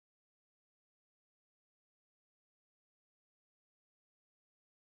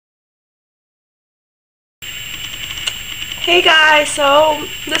Hey guys, so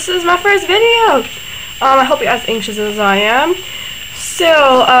this is my first video. I hope you're as anxious as I am.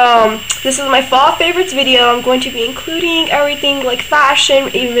 So, this is my fall favorites video. I'm going to be including everything like fashion,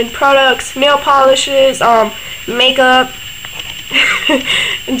 even products, nail polishes, makeup,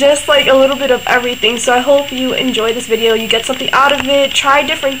 and just like a little bit of everything. So I hope you enjoy this video, you get something out of it. Try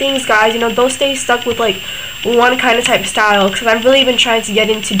different things, guys. You know, don't stay stuck with like one kind of type of style, because I've really been trying to get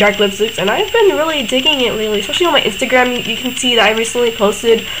into dark lipsticks and I've been really digging it lately, especially on my Instagram. You can see that I recently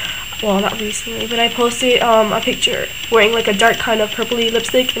posted, well, not recently, but I posted a picture wearing like a dark kind of purpley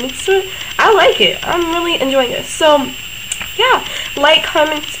lipstick, and it's I like it. I'm really enjoying this. So yeah, like,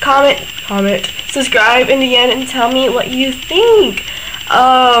 comment, subscribe in the end and tell me what you think.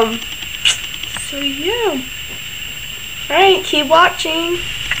 So yeah, alright, keep watching.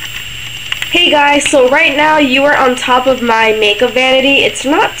 Hey guys, so right now you are on top of my makeup vanity. It's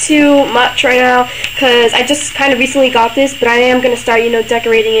not too much right now because I just kind of recently got this, but I am going to start, you know,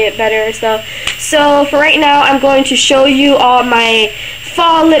 decorating it better and stuff. So for right now, I'm going to show you all my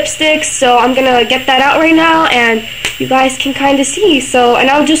fall lipsticks. So I'm going to get that out right now and you guys can kind of see. So, and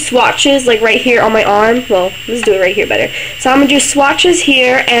I'll do swatches like right here on my arm. Well, let's do it right here better. So I'm going to do swatches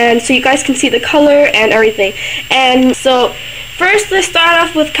here, and so you guys can see the color and everything. And so first, let's start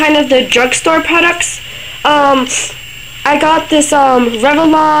off with kind of the drugstore products. I got this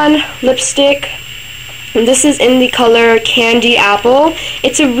Revlon lipstick, and this is in the color Candy Apple.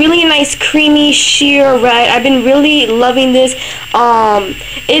 It's a really nice creamy sheer red. I've been really loving this.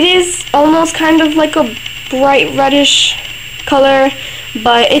 It is almost kind of like a bright reddish color,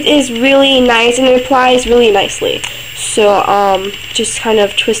 but it is really nice and it applies really nicely. So just kind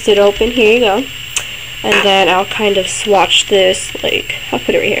of twist it open. Here you go. And then I'll kind of swatch this, like, I'll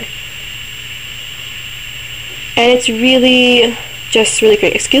put it right here. And it's really, just really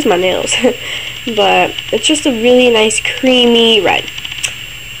great. Excuse my nails. But it's just a really nice creamy red.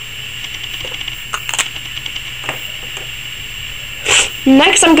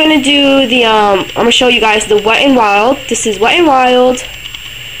 Next, I'm going to do the, I'm going to show you guys the Wet n Wild. This is Wet n Wild.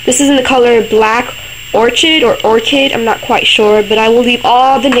 This is in the color Black Orchid or Orchid. I'm not quite sure, but I will leave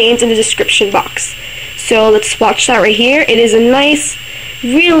all the names in the description box. So let's swatch that right here. It is a nice,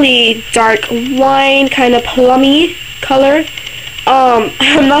 really dark wine kind of plummy color.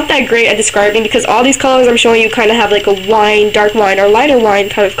 I'm not that great at describing because all these colors I'm showing you kind of have like a wine, dark wine, or lighter wine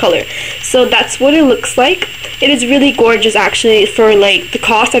kind of color. So that's what it looks like. It is really gorgeous actually for like the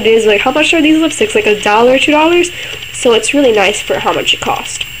cost that it is. Like, how much are these lipsticks? Like $1, $2? So it's really nice for how much it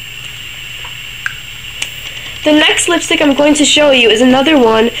cost. The next lipstick I'm going to show you is another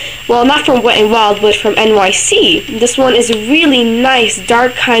one, well, not from Wet n Wild, but from NYC. This one is a really nice,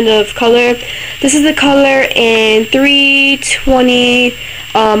 dark kind of color. This is the color in 320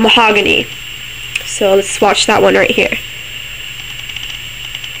 Mahogany. So let's swatch that one right here.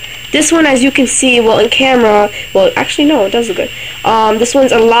 This one, as you can see, well, in camera, well, actually, no, it does look good. This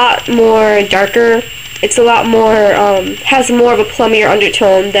one's a lot more darker. It's a lot more, has more of a plummier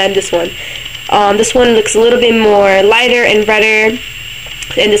undertone than this one. This one looks a little bit more lighter and redder,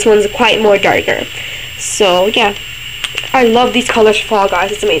 and this one's quite more darker. So yeah, I love these colors for fall,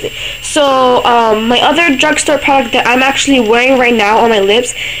 guys. It's amazing. So my other drugstore product that I'm actually wearing right now on my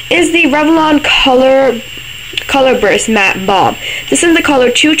lips is the Revlon Color Burst Matte Balm. This is the color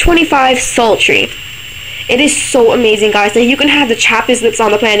 225 Sultry. It is so amazing, guys. Now, you can have the chappiest lips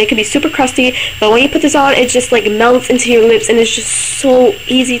on the planet. It can be super crusty, but when you put this on, it just like melts into your lips, and it's just so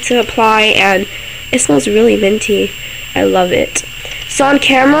easy to apply, and it smells really minty. I love it. So on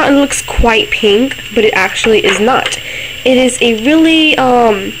camera, it looks quite pink, but it actually is not. It is a really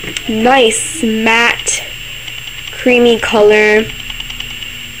nice matte, creamy color.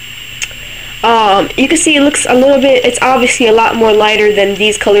 You can see it looks a little bit, it's obviously a lot more lighter than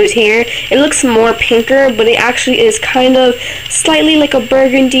these colors here. It looks more pinker, but it actually is kind of slightly like a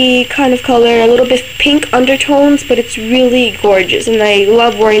burgundy kind of color, a little bit pink undertones, but it's really gorgeous, and I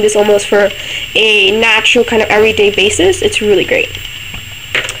love wearing this almost for a natural kind of everyday basis. It's really great.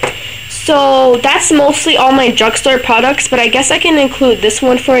 So that's mostly all my drugstore products, but I guess I can include this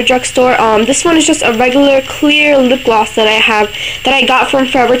one for a drugstore. This one is just a regular clear lip gloss that I got from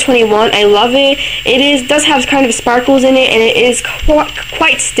Forever 21. I love it. It does have kind of sparkles in it, and it is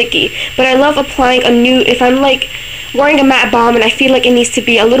quite sticky. But I love applying a nude if I'm like wearing a matte balm and I feel like it needs to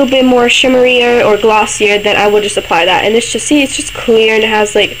be a little bit more shimmerier or glossier, then I will just apply that. And it's just, see, it's just clear and it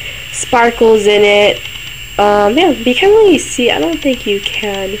has like sparkles in it. Yeah, but you can't really see. I don't think you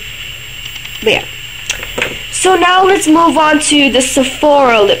can. But yeah. So now let's move on to the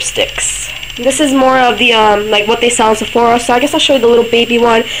Sephora lipsticks. This is more of the like what they sell in Sephora, so I guess I'll show you the little baby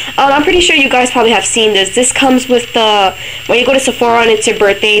one. I'm pretty sure you guys probably have seen this. This comes with the, when you go to Sephora and it's your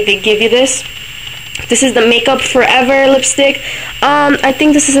birthday, they give you this. This is the Makeup Forever lipstick. I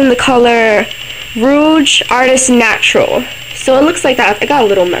think this is in the color Rouge Artist Natural. So it looks like that. It got a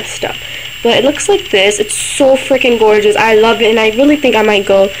little messed up, but it looks like this. It's so freaking gorgeous. I love it, and I really think I might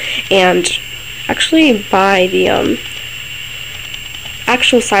go and actually buy the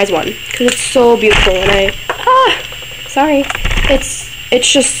actual size one, because it's so beautiful. And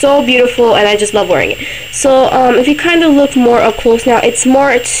it's just so beautiful, and I just love wearing it. So if you kind of look more up close now, it's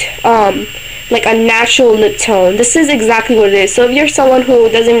more like a natural lip tone. This is exactly what it is. So if you're someone who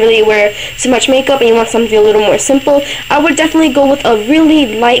doesn't really wear too much makeup and you want something a little more simple, I would definitely go with a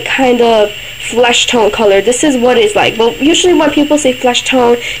really light kind of flesh tone color. This is what it's like. But usually when people say flesh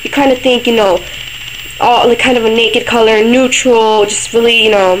tone, you kind of think, you know, all like kind of a naked color, neutral, just really, you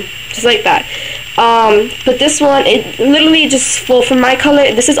know, just like that. But this one, it literally just, well, for my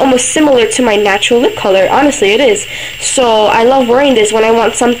color, this is almost similar to my natural lip color. Honestly, it is. So I love wearing this when I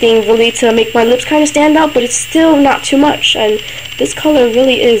want something really to make my lips kind of stand out, but it's still not too much. And this color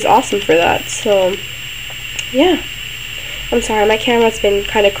really is awesome for that. So yeah, I'm sorry, my camera's been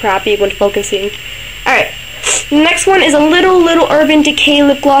kind of crappy when focusing. Alright, next one is a little Urban Decay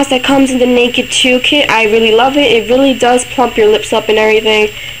lip gloss that comes in the Naked 2 kit. I really love it. It really does plump your lips up and everything.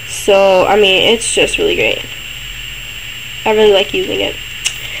 So, I mean, it's just really great. I really like using it.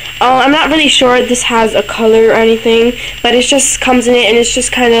 I'm not really sure if this has a color or anything, but it just comes in it, and it's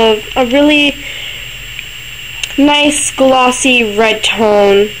just kind of a really nice glossy red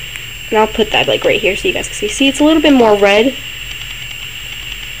tone. And I'll put that like right here so you guys can see. See, it's a little bit more red.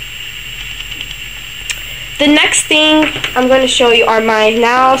 The next thing I'm going to show you are my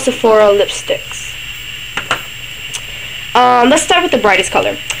now Sephora lipsticks. Let's start with the brightest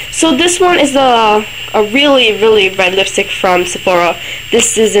color. So this one is a really red lipstick from Sephora.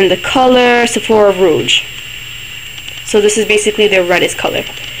 This is in the color Sephora Rouge. So this is basically their reddest color.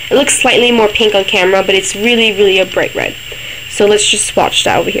 It looks slightly more pink on camera, but it's really a bright red. So let's just swatch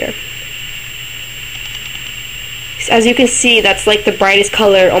that over here. As you can see, that's like the brightest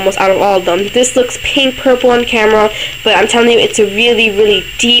color almost out of all of them. This looks pink purple on camera, but I'm telling you, it's a really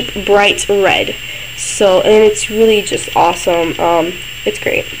deep bright red. So, and it's really just awesome. It's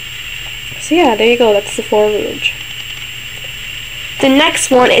great. So yeah, there you go. That's Sephora Rouge. The next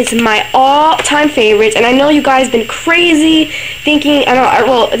one is my all-time favorite, and I know you guys been crazy thinking,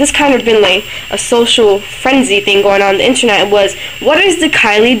 well, this kind of been like a social frenzy thing going on the internet, was, what is the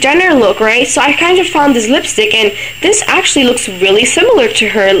Kylie Jenner look, right? So I kind of found this lipstick, and this actually looks really similar to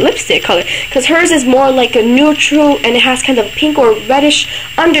her lipstick color, because hers is more like a neutral, and it has kind of pink or reddish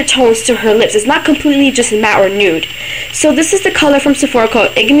undertones to her lips. It's not completely just matte or nude. So this is the color from Sephora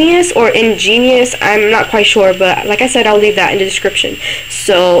called Igneous or Ingenuous. I'm not quite sure, but like I said, I'll leave that in the description.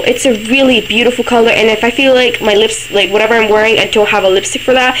 So it's a really beautiful color, and if I feel like my lips, like whatever I'm wearing, I don't have a lipstick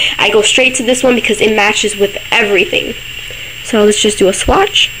for that, I go straight to this one because it matches with everything. So let's just do a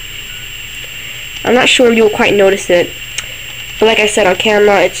swatch. I'm not sure if you'll quite notice it, but like I said, on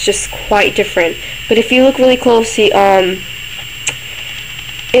camera it's just quite different. But if you look really closely,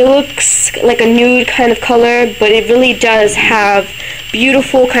 it looks like a nude kind of color, but it really does have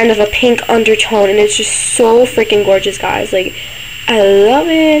beautiful kind of a pink undertone, and it's just so freaking gorgeous, guys. Like, I love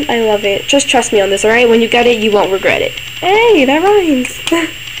it. I love it. Just trust me on this, alright? When you get it, you won't regret it. Hey, that rhymes.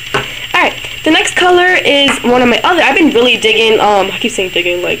 Alright, the next color is one of my other, I've been really digging, I keep saying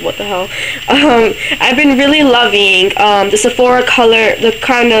digging, like, what the hell? I've been really loving the Sephora color, the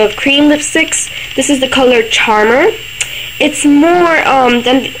kind of cream lipsticks. This is the color Charmer. It's more,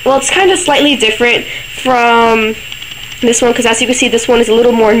 it's kind of slightly different from this one, because as you can see, this one is a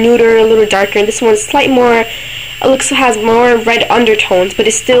little more nuder, a little darker, and this one is slightly more, has more red undertones, but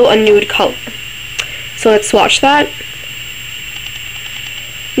it's still a nude color. So let's swatch that.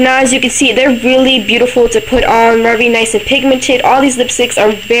 Now, as you can see, they're really beautiful to put on, very nice and pigmented. All these lipsticks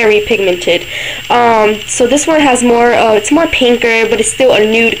are very pigmented. So this one has more, it's more pinker, but it's still a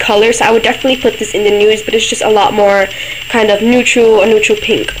nude color. So I would definitely put this in the nudes, but it's just a lot more kind of neutral, a neutral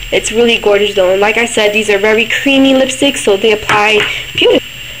pink. It's really gorgeous though. And like I said, these are very creamy lipsticks, so they apply beautifully.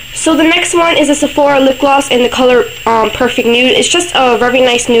 So the next one is a Sephora lip gloss in the color Perfect Nude. It's just a very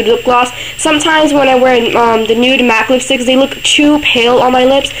nice nude lip gloss. Sometimes when I wear the nude MAC lipsticks, they look too pale on my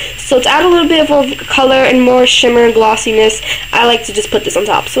lips. So to add a little bit of color and more shimmer and glossiness, I like to just put this on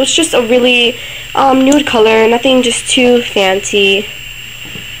top. So it's just a really nude color, nothing just too fancy.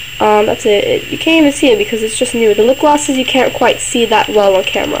 That's it. You can't even see it because it's just nude. The lip glosses you can't quite see that well on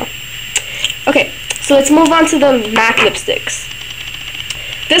camera. Okay, so let's move on to the MAC lipsticks.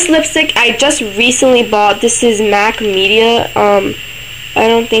 This lipstick I just recently bought. This is MAC Media. I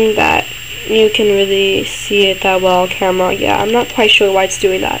don't think that you can really see it that well on camera. Yeah, I'm not quite sure why it's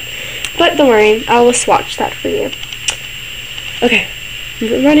doing that. But don't worry, I will swatch that for you. Okay,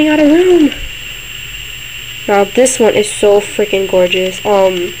 I'm running out of room. Now this one is so freaking gorgeous.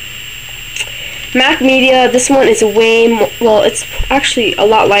 MAC Media, this one is way more, well, it's actually a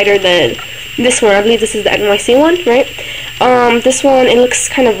lot lighter than this one. I believe this is the NYC one, right? This one, it looks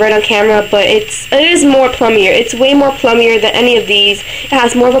kind of red on camera, but it is more plummier. It's way more plummier than any of these. It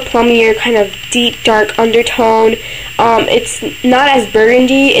has more of a plummier, kind of deep, dark undertone. It's not as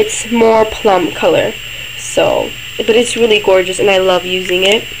burgundy, it's more plum color. So, but it's really gorgeous, and I love using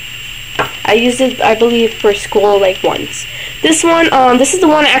it. I used it, I believe, for school like once. This one, this is the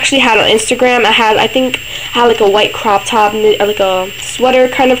one I actually had on Instagram. I think I had like a white crop top, like a sweater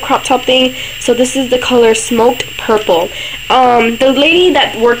kind of crop top thing. So this is the color Smoked Purple. The lady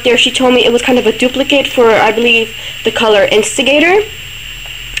that worked there, she told me it was kind of a duplicate for, I believe, the color Instigator.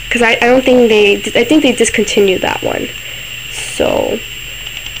 Because I don't think I think they discontinued that one. So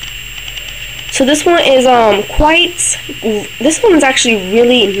this one is this one is actually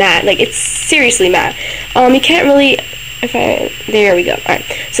really matte. Like, it's seriously matte. You can't really, there we go. Alright,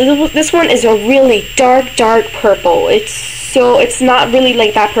 so this one is a really dark purple. It's not really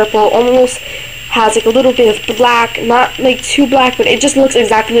like that purple. Almost has like a little bit of black, not like too black, but it just looks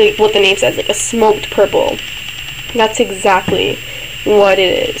exactly like what the name says, like a smoked purple. That's exactly what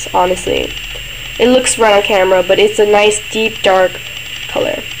it is, honestly. It looks red on camera, but it's a nice deep dark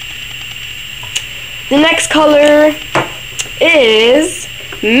color. The next color is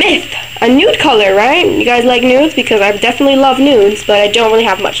Myth, a nude color, right? You guys like nudes? Because I definitely love nudes, but I don't really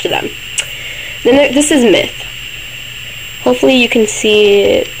have much to them. Then this is Myth. Hopefully you can see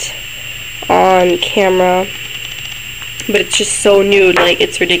it on camera, but it's just so nude, like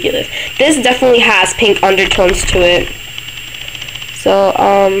it's ridiculous. This definitely has pink undertones to it, so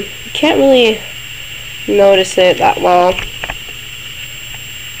you can't really notice it that well.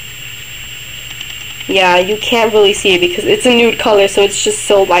 Yeah, you can't really see it because it's a nude color, so it's just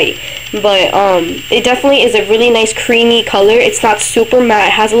so light. But it definitely is a really nice creamy color. It's not super matte.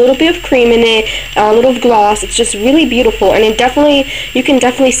 It has a little bit of cream in it, a little gloss. It's just really beautiful, and you can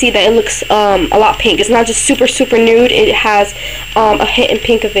definitely see that it looks a lot pink. It's not just super nude. It has a hint in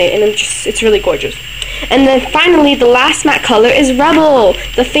pink of it, and it's really gorgeous. And then finally, the last matte color is Rebel,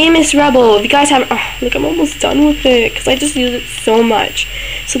 the famous Rebel. If you guys haven't, look, I'm almost done with it because I just use it so much.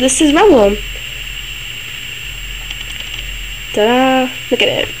 So this is Rebel. Ta-da! Look at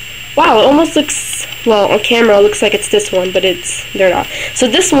it. Wow, it almost looks, well, on camera it looks like it's this one, but they're not. So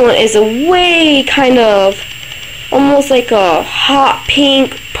this one is a way kind of, almost like a hot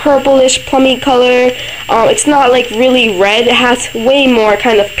pink, purplish, plummy color. It's not like really red. It has way more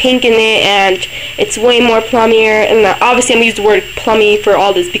kind of pink in it, and it's way more plummier. And obviously I'm going to use the word plummy for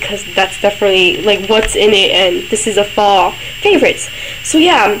all this because that's definitely like what's in it, and this is a fall favorites. So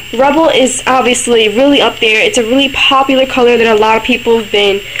yeah, Rebel is obviously really up there. It's a really popular color that a lot of people have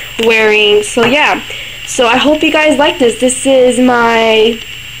been wearing. So yeah, so I hope you guys like this. This is my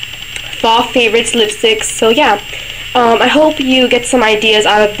fall favorites lipsticks. So yeah, I hope you get some ideas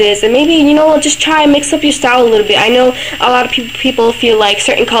out of this, and maybe, you know, just try and mix up your style a little bit. I know a lot of people feel like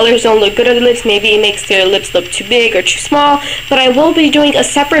certain colors don't look good on the lips. Maybe it makes their lips look too big or too small, but I will be doing a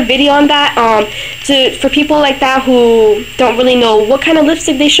separate video on that for people like that who don't really know what kind of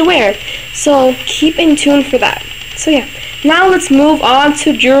lipstick they should wear. So keep in tune for that. So yeah, now let's move on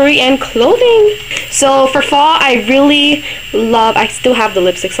to jewelry and clothing. So for fall, I really love, I still have the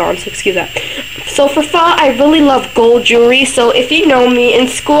lipsticks on, so excuse that. So for fall, I really love gold jewelry. So if you know me, in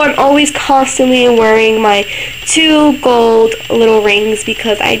school I'm always constantly wearing my 2 gold little rings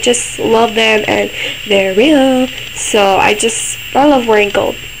because I just love them and they're real. So I love wearing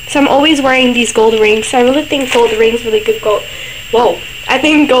gold. So I'm always wearing these gold rings. I really think gold rings really good I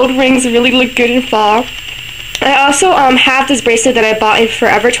think gold rings really look good in fall. I also have this bracelet that I bought in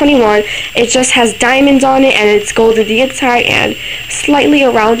Forever 21. It just has diamonds on it, and it's gold on the inside and slightly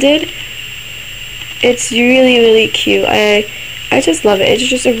rounded. It's really cute. I just love it. It's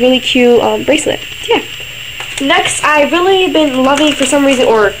just a really cute bracelet. Yeah. Next, I've really been loving, for some reason,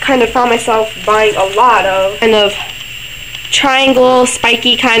 or kind of found myself buying a lot of kind of triangle,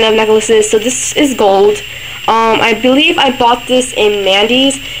 spiky kind of necklaces. So this is gold. I believe I bought this in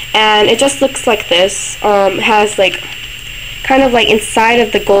Mandees, and it just looks like this. Has like, kind of like inside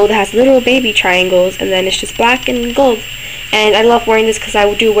of the gold, it has little baby triangles, and then it's just black and gold. And I love wearing this because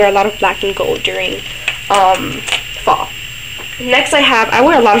I do wear a lot of black and gold during fall. Next I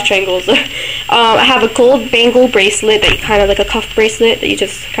wear a lot of triangles. I have a gold bangle bracelet that you kind of like a cuff bracelet that you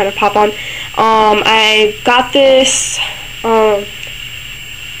just kind of pop on. I got this.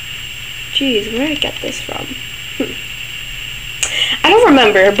 Geez, where did I get this from? I don't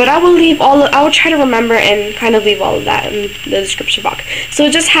remember, but I will try to remember and kind of leave all of that in the description box. So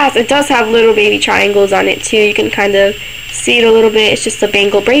it does have little baby triangles on it too. You can kind of see it a little bit. It's just a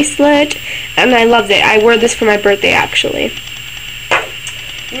bangle bracelet, and I loved it. I wore this for my birthday actually.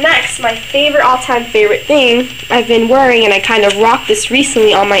 Next, my all-time favorite thing I've been wearing, and I kind of rocked this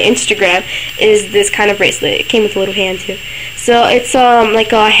recently on my Instagram, is this kind of bracelet. It came with a little hand too. So it's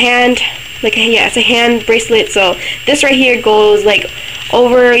like a hand. It's a hand bracelet. So this right here goes like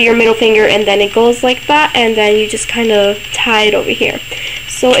over your middle finger, and then it goes like that, and then you just kind of tie it over here.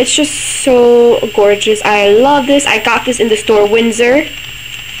 So it's just so gorgeous. I love this. I got this in the store Windsor.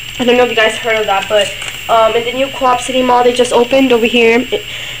 I don't know if you guys heard of that, but in the new Co-op City Mall they just opened over here,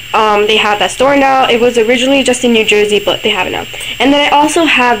 they have that store now. It was originally just in New Jersey, but they have it now. And then I also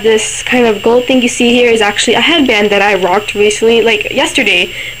have this kind of gold thing you see here is actually a headband that I rocked recently, like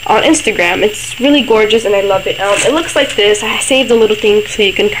yesterday, on Instagram. It's really gorgeous and I love it. It looks like this. I saved a little thing so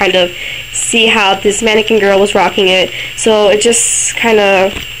you can kind of see how this mannequin girl was rocking it. So it just kind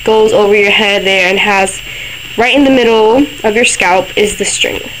of goes over your head there and has right in the middle of your scalp is the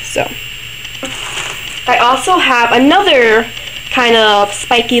string. So I also have another kind of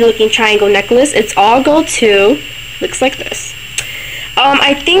spiky looking triangle necklace. It's all gold too. Looks like this.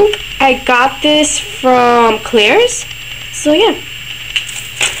 I think I got this from Claire's. So yeah.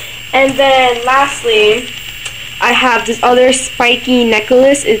 And then lastly, I have this other spiky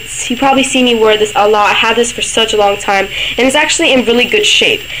necklace. You probably see me wear this a lot. I had this for such a long time, and it's actually in really good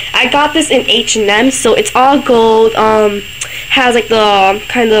shape. I got this in H&M, so it's all gold. Has like the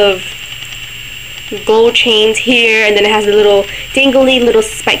kind of gold chains here, and then it has the little dangly little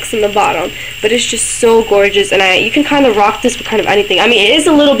spikes in the bottom. But it's just so gorgeous, and you can kind of rock this with kind of anything. I mean, it is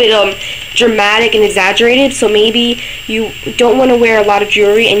a little bit dramatic and exaggerated, so maybe you don't want to wear a lot of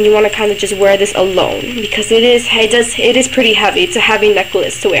jewelry and you want to kind of just wear this alone, because it is pretty heavy. It's a heavy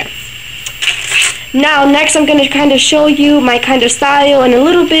necklace to wear. Now next I'm going to kind of show you my kind of style and a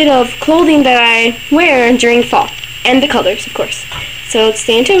little bit of clothing that I wear during fall, and the colors of course. So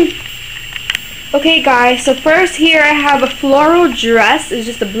stay tuned. Okay guys, so first here I have a floral dress. It's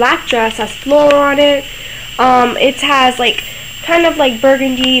just a black dress, has floral on it. It has like kind of like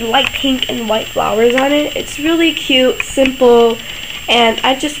burgundy, light pink and white flowers on it. It's really cute, simple, and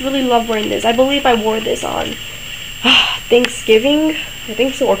I just really love wearing this. I believe I wore this on Thanksgiving, I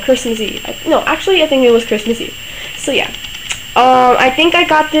think so, or Christmas Eve. No, actually I think it was Christmas Eve. So yeah. I think I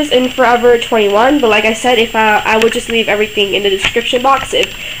got this in Forever 21, but like I said, if I would just leave everything in the description box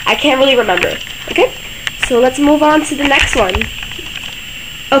if I can't really remember. Okay, so let's move on to the next one.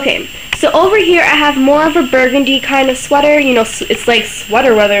 Okay, so over here I have more of a burgundy kind of sweater. You know, it's like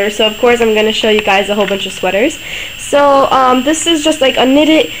sweater weather, so of course I'm going to show you guys a whole bunch of sweaters. So this is just like a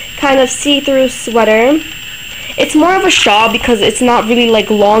knitted kind of see-through sweater. It's more of a shawl because it's not really like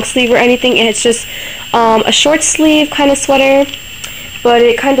long sleeve or anything. It's just a short sleeve kind of sweater, but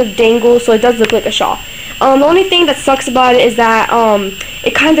it kind of dangles, so it does look like a shawl. The only thing that sucks about it is that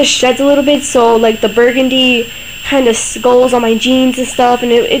it kind of sheds a little bit, so like the burgundy kind of goes on my jeans and stuff,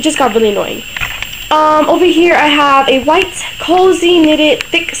 and it just got really annoying. Over here I have a white cozy knitted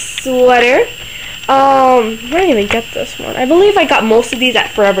thick sweater. Where did I even get this one? I believe I got most of these at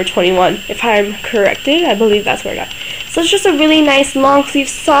Forever 21, if I'm corrected. I believe that's where I got. So it's just a really nice long sleeve,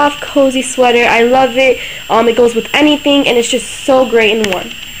 soft, cozy sweater. I love it. It goes with anything, and it's just so great and warm.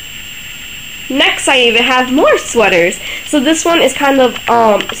 Next, I even have more sweaters. So this one is kind of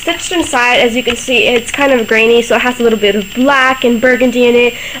stitched inside. As you can see, it's kind of grainy, so it has a little bit of black and burgundy in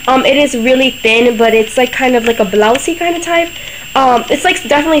it. It is really thin, but it's like kind of like a blousey kind of type. It's like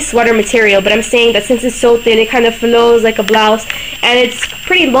definitely sweater material, but I'm saying that since it's so thin, it kind of flows like a blouse, and it's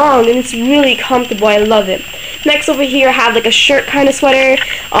pretty long, and it's really comfortable. I love it. Next, over here, I have like a shirt kind of sweater.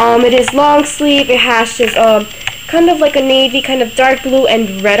 It is long sleeve. It has just kind of like a navy, kind of dark blue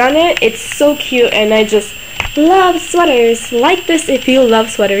and red on it. It's so cute, and I just love sweaters like this if you love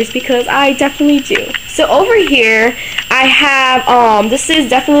sweaters, because I definitely do. So over here I have this is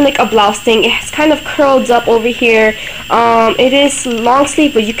definitely like a blouse thing. It's kind of curled up over here. It is long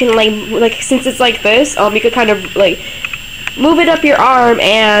sleeve, but you can like since it's like this, you could kind of like move it up your arm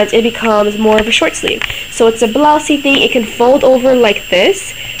and it becomes more of a short sleeve. So it's a blousey thing. It can fold over like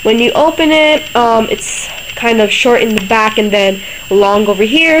this. When you open it, it's kind of short in the back and then long over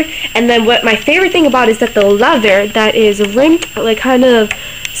here. And then what my favorite thing about it is that the leather that is rimmed, like kind of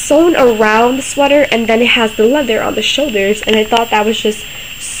sewn around the sweater, and then it has the leather on the shoulders, and I thought that was just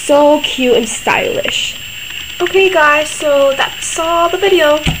so cute and stylish. Okay guys, so that's all the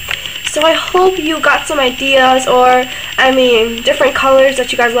video. So I hope you got some ideas, or I mean different colors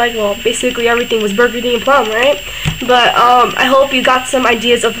that you guys like. Well, basically everything was burgundy and plum, right? But I hope you got some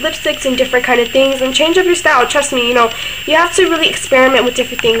ideas of lipsticks and different kind of things, and change up your style. Trust me, you know, you have to really experiment with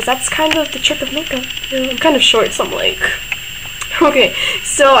different things. That's kind of the trick of makeup. You know, I'm kind of short, so I'm like okay,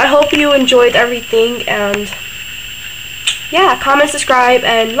 so I hope you enjoyed everything, and yeah, comment, subscribe,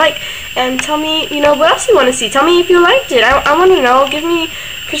 and like, and tell me, you know, what else you want to see. Tell me if you liked it. I want to know. Give me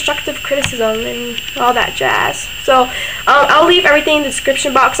constructive criticism and all that jazz. So I'll leave everything in the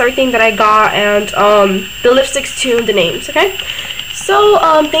description box, everything that I got, and the lipsticks too, the names, okay? So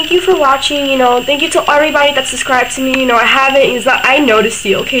thank you for watching. You know, thank you to everybody that subscribed to me. You know, I haven't, is that I noticed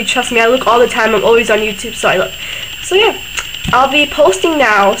you, okay? Trust me, I look all the time. I'm always on YouTube, so I look. So yeah, I'll be posting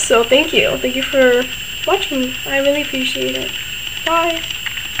now, so thank you for watching. I really appreciate it. Bye.